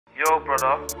Yo,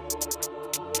 brother.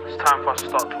 It's time for us to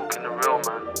start talking the real,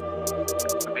 man.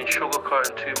 We've been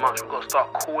sugarcoating too much. We've got to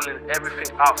start calling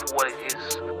everything out for what it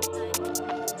is.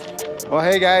 Well,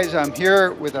 hey guys, I'm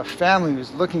here with a family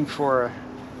who's looking for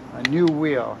a new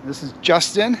wheel. This is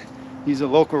Justin. He's a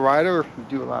local rider. We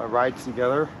do a lot of rides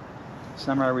together.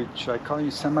 Should I call you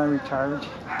semi-retired?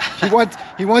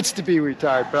 He wants to be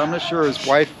retired, but I'm not sure his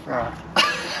wife.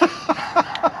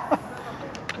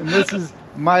 And this is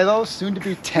Milo, soon to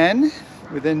be 10,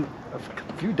 within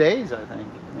a few days, I think.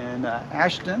 And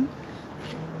Ashton.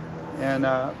 And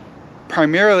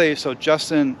primarily, so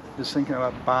Justin is thinking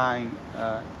about buying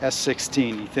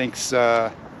S16. He thinks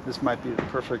this might be the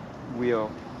perfect wheel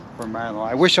for Milo.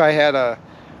 I wish I had a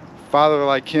father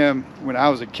like him when I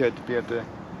was a kid to be able to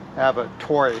have a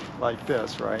toy like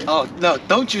this, right? Oh no,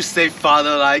 don't you say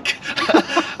father like.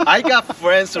 I got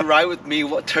friends who ride with me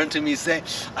turn to me say,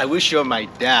 I wish you're my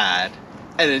dad.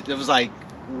 And it was like,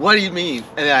 what do you mean?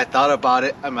 And then I thought about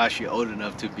it. I'm actually old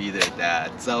enough to be their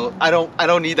dad, so I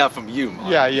don't need that from you, Mark.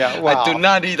 Yeah, wow. I do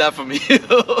not need that from you.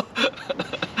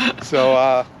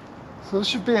 So it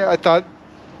should be, I thought,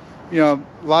 you know,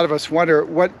 a lot of us wonder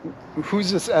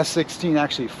who's this S16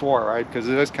 actually for, right? Because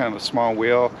it is kind of a small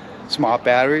wheel, small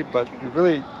battery, but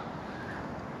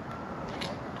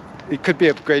it could be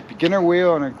a great beginner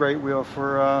wheel and a great wheel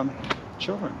for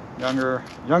children,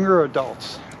 younger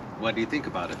adults. What do you think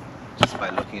about it, just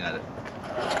by looking at it?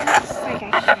 Looks like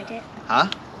I could ride it. Huh?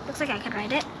 Looks like I could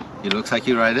ride it. It looks like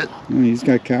you ride it? Oh, he's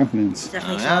got confidence.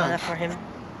 Definitely small enough for him.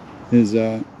 Are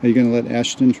you going to let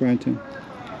Ashton try too?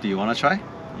 Do you want to try?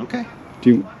 Okay.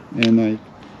 You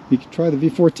can try the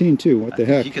V14 too. What the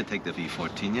heck? He could take the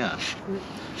V14, yeah.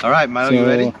 All right, Milo, you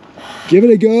ready? Give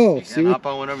it a go. You can hop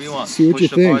on whenever you want. See what Push you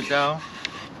the think. bar down.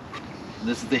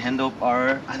 This is the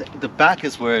handlebar. The back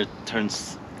is where it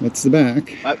turns. That's the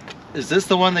back. Is this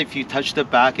the one that if you touch the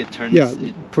back, it turns? Yeah.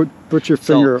 Put your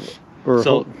finger or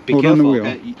hold on the wheel.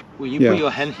 Okay? When you put your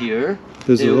hand here,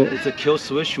 it's a kill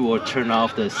switch or turn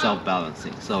off the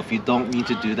self-balancing. So if you don't need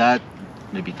to do that,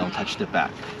 maybe don't touch the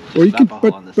back. Or you can,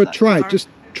 but try it. Just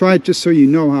try it just so you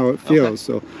know how it feels.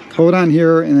 Okay. So hold on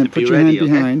here and then put your hand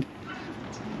behind. Okay?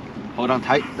 Hold on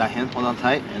tight. That hand, hold on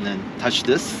tight, and then touch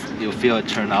this. You'll feel it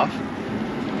turn off.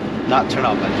 Not turn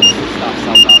off, but just stop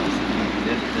self-balancing.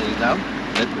 Let it down.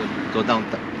 Let it go down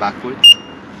backwards.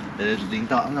 Let it lean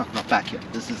down. No, not back yet.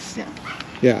 This is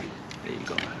Yeah. There you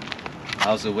go.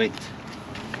 How's the weight?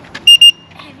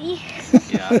 Heavy.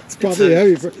 Yeah. It's probably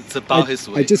heavy. It's about his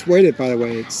weight. I just weighed it, by the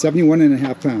way. It's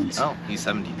 71.5 pounds. Oh, he's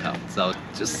 70 pounds. So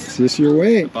just. It's just your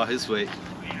weight. About his weight.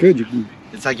 Good. You can.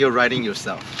 It's like you're riding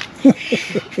yourself.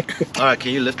 All right,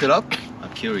 can you lift it up?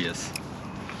 I'm curious.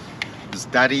 Because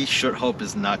Daddy sure hope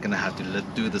is not gonna have to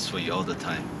do this for you all the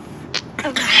time.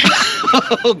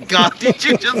 Oh God! Did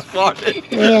you just fart it?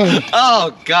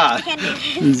 Oh God!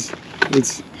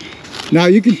 It's now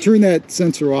you can turn that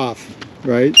sensor off,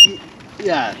 right?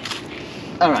 Yeah.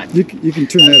 All right. You can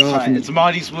turn that off. It's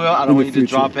Marty's wheel. I don't want you to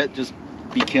drop it. Just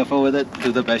be careful with it.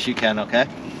 Do the best you can. Okay.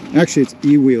 Actually, it's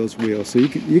e-wheels wheel, so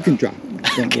you can drop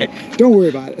it. Okay. Don't worry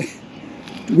about it.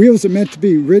 Wheels are meant to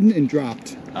be ridden and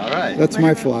dropped. All right. That's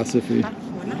my philosophy.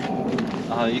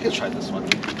 You can try this one.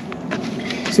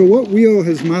 So what wheel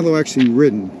has Milo actually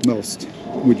ridden most,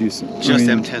 would you say? Just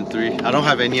M10-3. I don't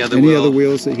have any other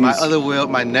wheels that he's...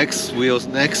 My next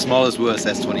smallest wheel is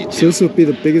S22. So this will be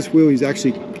the biggest wheel he's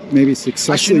actually maybe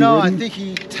successfully ridden? I think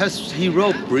he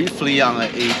rode briefly on an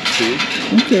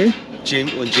A2. Okay.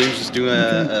 When James was doing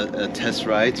a test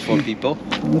ride for people,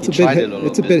 it's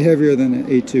a bit heavier than an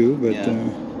A2,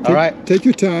 but all right, take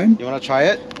your time. You want to try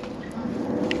it?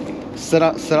 Stand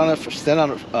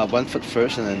on one foot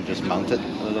first, and then just mount it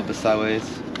a little bit sideways.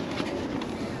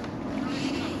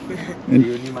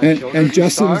 And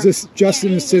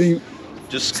Justin is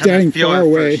standing far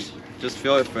away. Just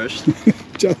feel it first.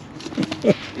 You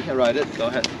can ride it. Go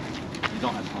ahead. You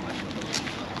don't have to hold my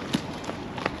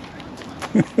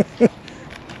shoulder.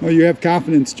 Oh, you have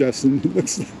confidence, Justin.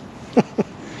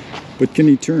 But can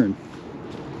he turn?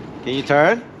 Can you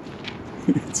turn?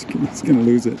 He's going to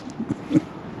lose it.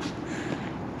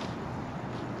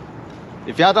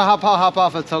 If you have to hop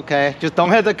off, it's okay. Just don't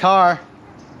hit the car.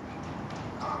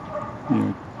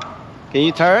 Yeah. Can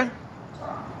you turn?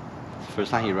 First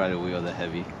time he ride a wheel that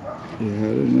heavy. Yeah, I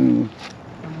don't know.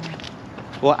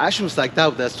 Well, Ashton was like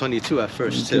that with S22 at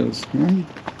first too. Right.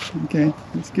 Okay,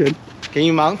 that's good. Can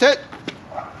you mount it?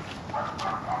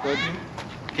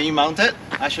 Can you mount it?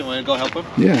 Ashton, want to go help him?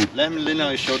 Yeah. Let him lean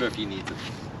on his shoulder if he needs it.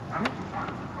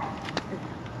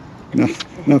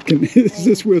 Now, is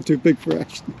this wheel too big for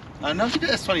Ashton? No, he did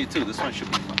S22. This one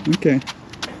should be fine. Okay.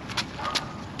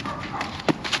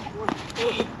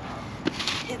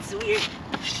 weird.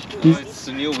 Oh, it's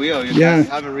a new wheel. You Yeah. guys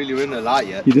haven't really ridden a lot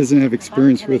yet. He doesn't have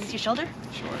experience And then with. your shoulder?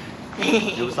 Sure.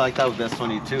 It was like that with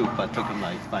S22, but took him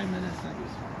like 5 minutes.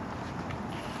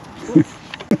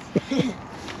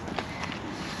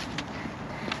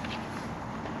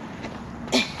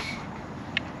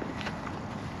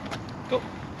 Go.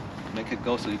 Make it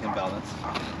go so you can balance.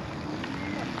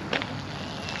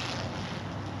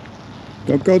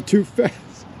 Don't go too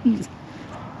fast.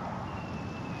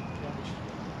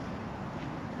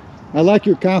 I like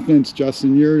your confidence,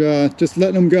 Justin. You're just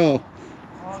letting him go.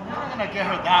 Well, I'm never gonna get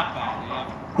her that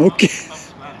bad. Okay.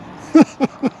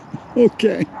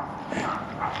 Okay.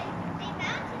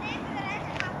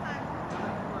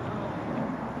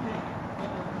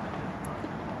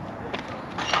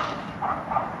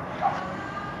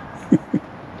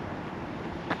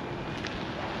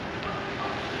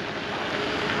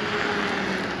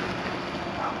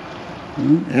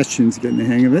 Well, Ashton's getting the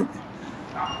hang of it.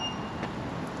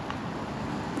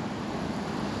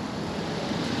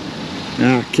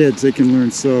 Ah, kids, they can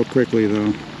learn so quickly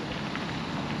though.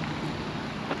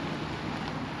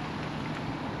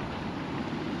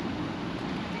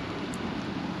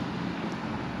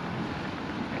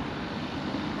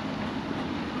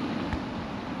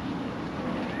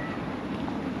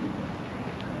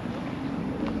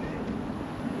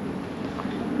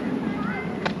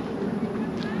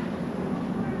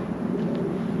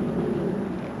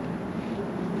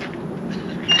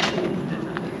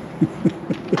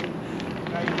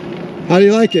 How do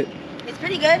you like it? It's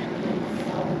pretty good.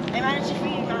 I managed to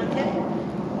figure it out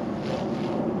today.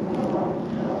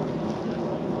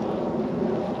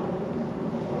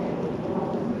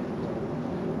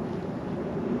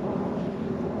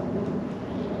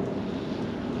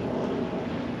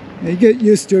 You get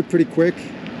used to it pretty quick.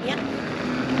 Yep. Yeah,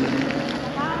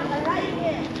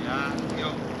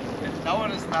 that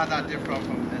one is not that different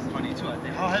from S22, I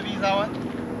think. How heavy is that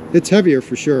one? It's heavier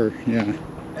for sure. Yeah.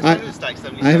 It's like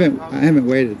 77 I haven't pounds.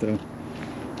 waited though.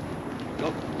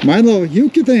 Go. Milo, you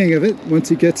get the hang of it once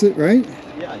he gets it, right?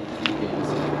 Yeah, you get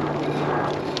used to it.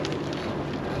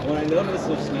 What I noticed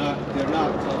was they're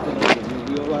not tilting on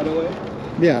the new wheel right away.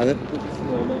 Yeah, It's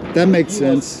normal. that makes He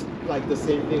was sense. like the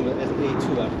same thing with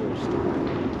S82 at first.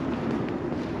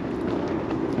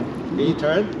 Can you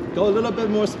turn? Go a little bit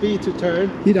more speed to turn.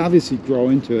 He'd obviously grow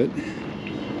into it,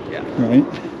 Yeah. right?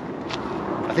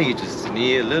 I think you just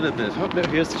need a little bit. Oh, no,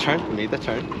 here's the turn. You made the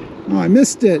turn. Oh, I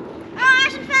missed it. Oh,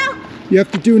 Ashton fell! You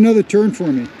have to do another turn for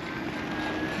me.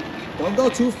 Don't go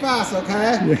too fast,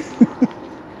 okay? Yeah.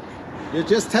 You're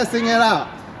just testing it out.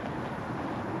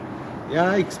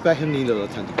 Yeah, I expect him need a little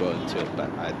time to grow into it, but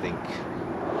I think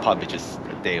probably just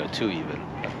a day or two even.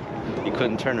 He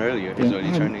couldn't turn earlier. He's already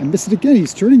I turning. missed it again.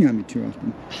 He's turning on me too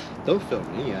often. Don't film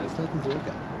me. Yeah, it's nothing to look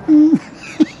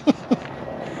at.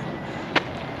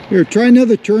 Here, try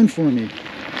another turn for me.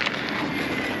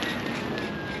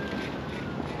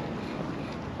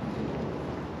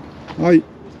 Oh, He's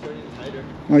turning tighter.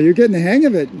 oh, you're getting the hang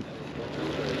of it.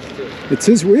 It's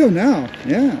his wheel now.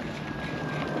 Yeah.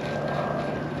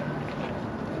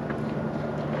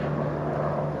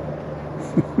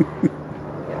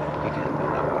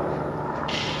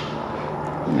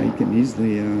 Yeah, he can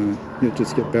easily, he'll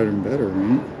just get better and better,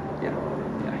 right?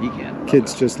 Yeah, he can.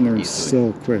 Kids just learn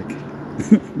Easily. so quick,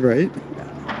 right?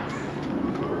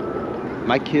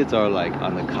 My kids are like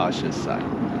on the cautious side,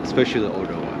 especially the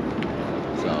older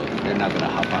one. So they're not gonna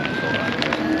hop on and go on.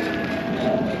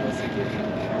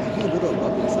 I get a little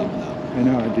rub in some now. I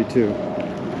know, I do too.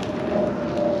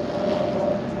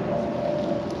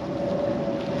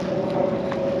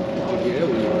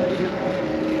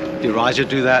 Did Roger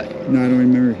do that? No, I don't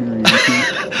remember hearing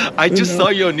anything. I just No. saw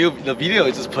the video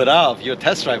you just put out of your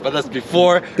test drive, but that's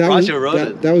before Roger rode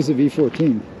it. That was the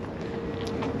V14.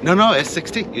 No,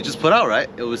 S16. You just put out, right?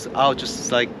 It was out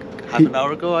just like half an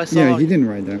hour ago. I saw. Yeah, he didn't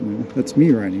ride that wheel. That's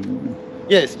me riding the wheel.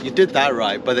 Yes, you did that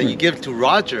right, but then you Right. give it to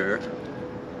Roger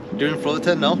during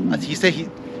Fullerton. No, he said he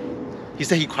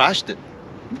said he crashed it.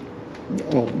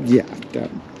 Oh yeah, that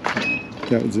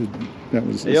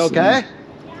was. Are you okay?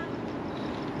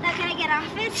 Now can I get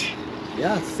off it?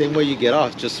 Yeah, same way you get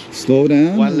off. Just Slow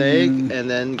down. one leg, and, and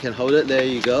then you can hold it. There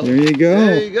you go. there you go.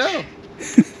 There you go.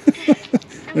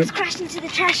 I almost crashed into the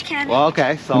trash can. Well,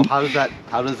 okay. So how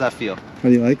does that feel? How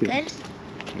do you like it? Good.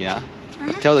 Yeah.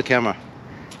 Uh-huh. Tell the camera.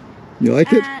 You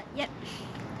like it? Yep.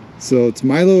 So it's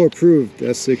Milo approved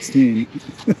S16.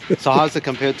 So how's it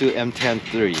compared to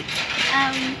M10-3?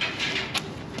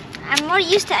 I'm more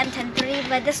used to M10.3,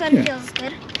 but this one Yeah. feels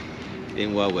good.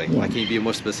 In what way? Well- Like, can you be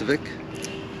more specific?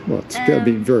 Well, it's got to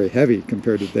be very heavy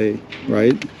compared to they,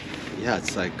 right? Yeah,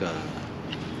 it's like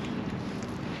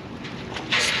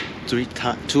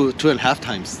 2.5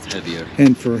 times heavier.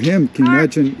 And for him, can you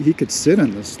imagine, he could sit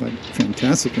on this like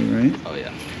fantastically, right? Oh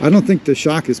yeah. I don't think the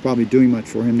shock is probably doing much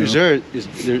for him.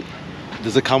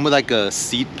 Does it come with like a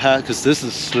seat pad? Because this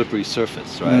is slippery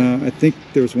surface, right? I think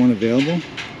there's one available,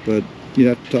 but you'd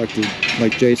have to talk to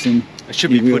like Jason. It should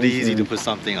be pretty E-Wheels easy or- to put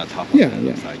something on top of Yeah, it. yeah,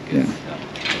 Looks like yeah.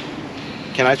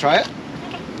 Can I try it?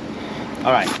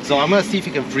 All right. So I'm gonna see if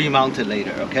you can free mount it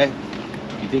later. Okay?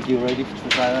 You think you're ready to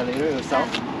try that later yourself?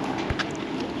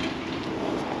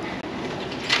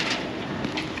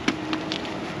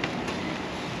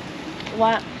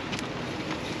 What?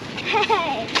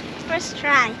 Hey, first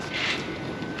try.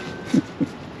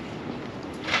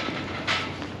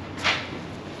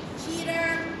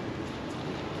 Cheater.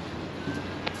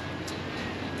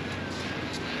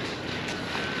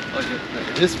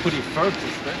 Oh, it is pretty firm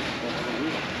suspension.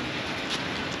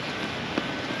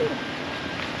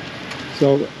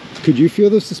 So, could you feel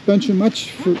the suspension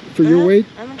much for your weight?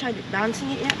 I haven't tried balancing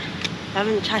it yet. I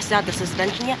haven't tested out the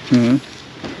suspension yet. Uh-huh.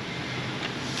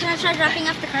 Can I try dropping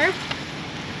off the curb?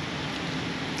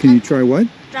 Can you try what?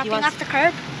 Dropping wants- off the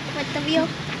curb with the wheel?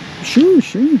 Sure,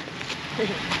 sure. You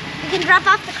can drop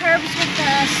off the curbs with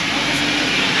the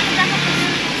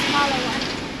smaller one.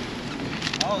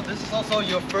 Oh, this is also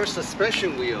your first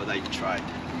suspension wheel that you tried.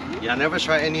 Yeah, I never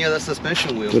tried any other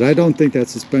suspension wheel. But I don't think that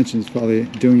suspension is probably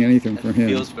doing anything for him.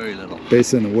 Feels very little.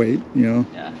 Based on the weight, you know.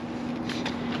 Yeah.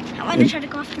 I want to try to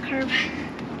go off the curb.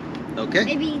 Okay.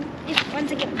 Maybe if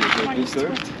once I get more used to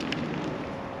it. The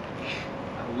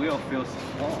wheel feels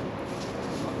small.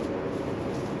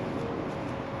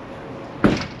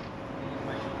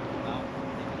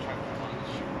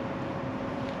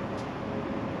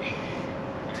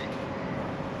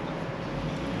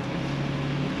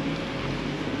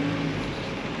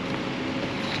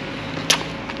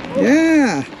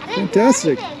 Yeah, I didn't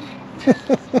fantastic. feel anything.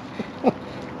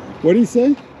 What did he say?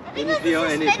 I think Didn't it was feel the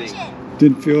anything. suspension.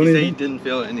 Didn't feel He said he anything? didn't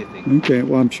feel anything. Okay,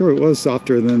 well I'm sure it was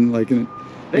softer than like an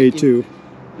A2.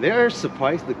 They're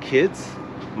surprised the kids.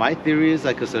 My theory is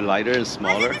that because they're lighter and Was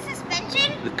smaller, it the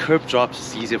suspension? the curb drops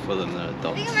is easier for them than I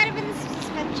adults. think it might have been the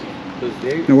suspension. Because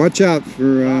they Now watch out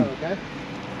for, okay.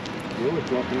 They were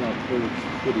dropping off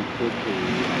pretty quickly.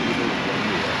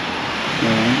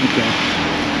 okay.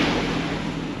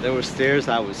 There were stairs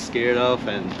I was scared of,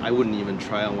 and I wouldn't even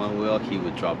try on one wheel. He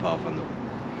would drop off on the,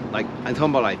 like I'm talking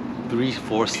about like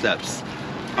 3-4 steps on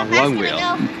How fast one can wheel.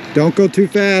 I go? Don't go too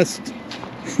fast.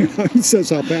 He says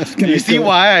how fast can Do you I see go?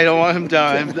 why I don't want him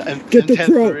down? Get the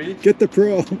pro. Get the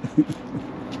pro.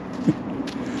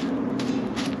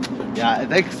 Yeah,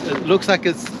 it looks like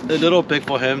it's a little big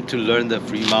for him to learn the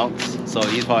free mounts, so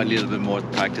he's probably a little bit more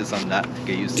practice on that to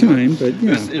get used to Time, but it.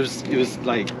 yeah. It was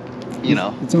like, you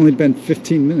know, It's only been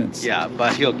 15 minutes. yeah,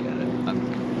 but he'll get it.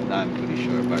 I'm pretty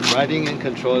sure. But riding and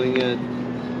controlling it,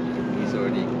 he's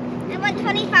already. I went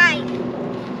 25.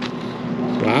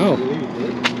 Wow.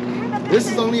 This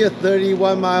is only a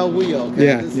 31-mile wheel. Okay?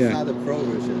 Yeah, This yeah. is not the pro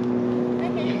version.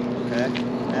 Okay. Okay.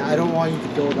 And I don't want you to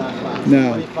go that fast.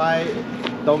 No.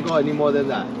 25. Don't go any more than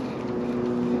that.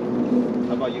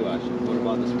 How about you, Ash? What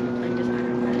about this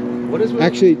one? What is it?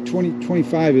 Actually,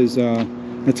 25 is,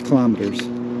 that's kilometers.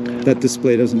 That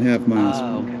display doesn't have miles.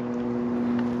 Ah, okay.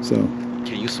 So,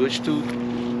 Can you switch to?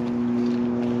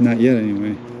 not yet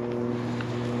anyway.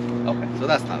 Okay, so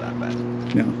that's not that bad.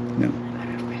 No, no.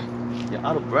 You're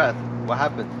out of breath. What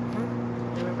happened?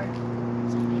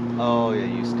 Oh yeah,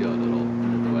 you still a little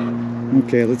under the weather.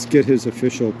 Okay, let's get his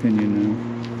official opinion now.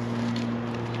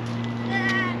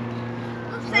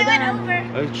 Oops, I went over.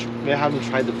 May I have him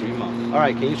try the free mount? All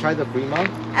right, can you try the free mount?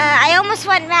 I almost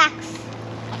went max.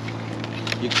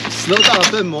 You slow down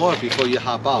a bit more before you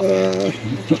hop off. Okay?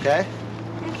 Okay.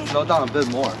 Slow down a bit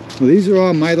more. Well, these are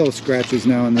all Milo scratches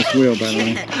now on this wheel, by the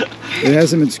way. It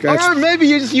hasn't been scratched. Or maybe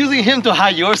you're just using him to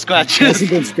hide your It scratches. hasn't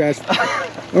been scratched.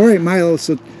 All right, Milo.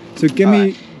 So give me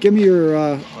Alright. give me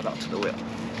your Hold on to the wheel.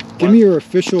 give me your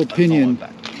official Forward opinion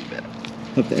back a bit.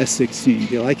 of the S16.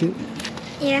 Do you like it?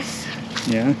 Yes.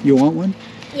 Yeah. You want one?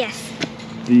 Yes.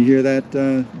 Do you hear that,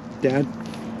 Dad?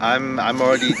 I'm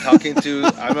already talking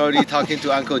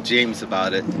to Uncle James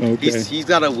about it. Okay. He's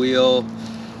got a wheel.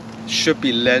 Should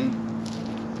be lent.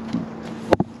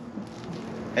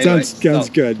 Anyway, Sounds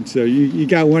good. So you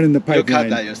got one in the You'll pipeline. cut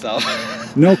that yourself.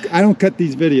 No, I don't cut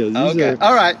these videos. These Okay. are,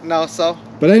 All right. No. So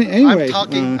but anyway, I'm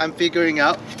talking. I'm figuring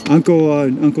out.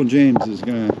 Uncle James is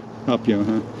gonna help you,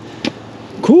 huh?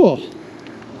 Cool.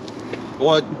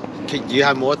 What? Do you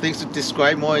have more things to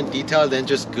describe more in detail than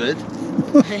just good?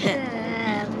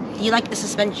 You like the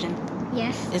suspension?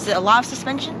 Yes. Is it a lot of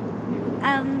suspension?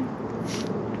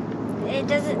 It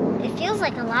doesn't. It feels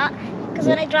like a lot.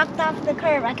 Because when I dropped off the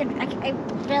curb, I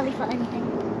barely felt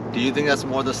anything. Do you think that's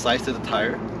more the size of the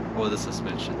tire or the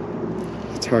suspension?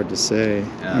 It's hard to say.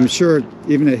 Yeah. I'm sure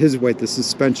even at his weight, the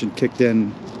suspension kicked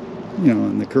in, you know,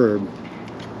 on the curb.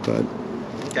 But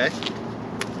Okay.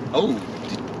 Oh,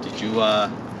 did you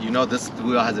you know this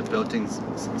wheel has a built-in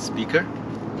speaker,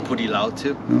 pretty loud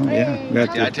too. oh yeah, we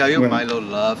have Did I tell you well, Milo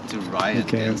loved to ride in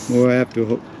okay, this? we'll have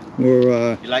to.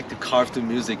 We're You like to carve the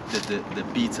music, the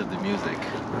beats of the music.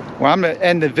 well, I'm gonna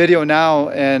end the video now,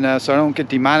 and so I don't get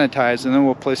demonetized, and then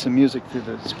we'll play some music through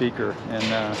the speaker. And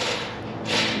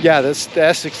yeah, the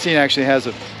S16 actually has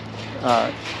a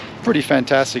pretty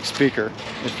fantastic speaker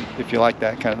if you like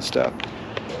that kind of stuff.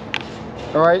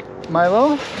 All right,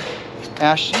 Milo,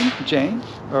 Ashton, Jane,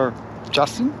 or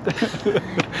Justin.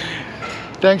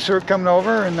 Thanks for coming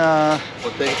over, and Well,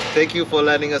 thank you for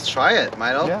letting us try it,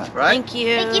 Milo. Yeah. Right? Thank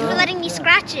you. Thank you for letting me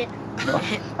scratch it.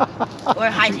 Or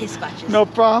hide his scratches. no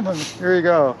problem. Here you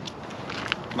go.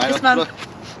 Milo, Yes, Mom. look.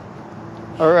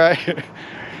 All right.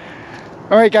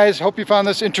 All right, guys. Hope you found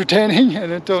this entertaining,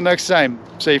 and until next time,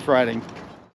 safe riding.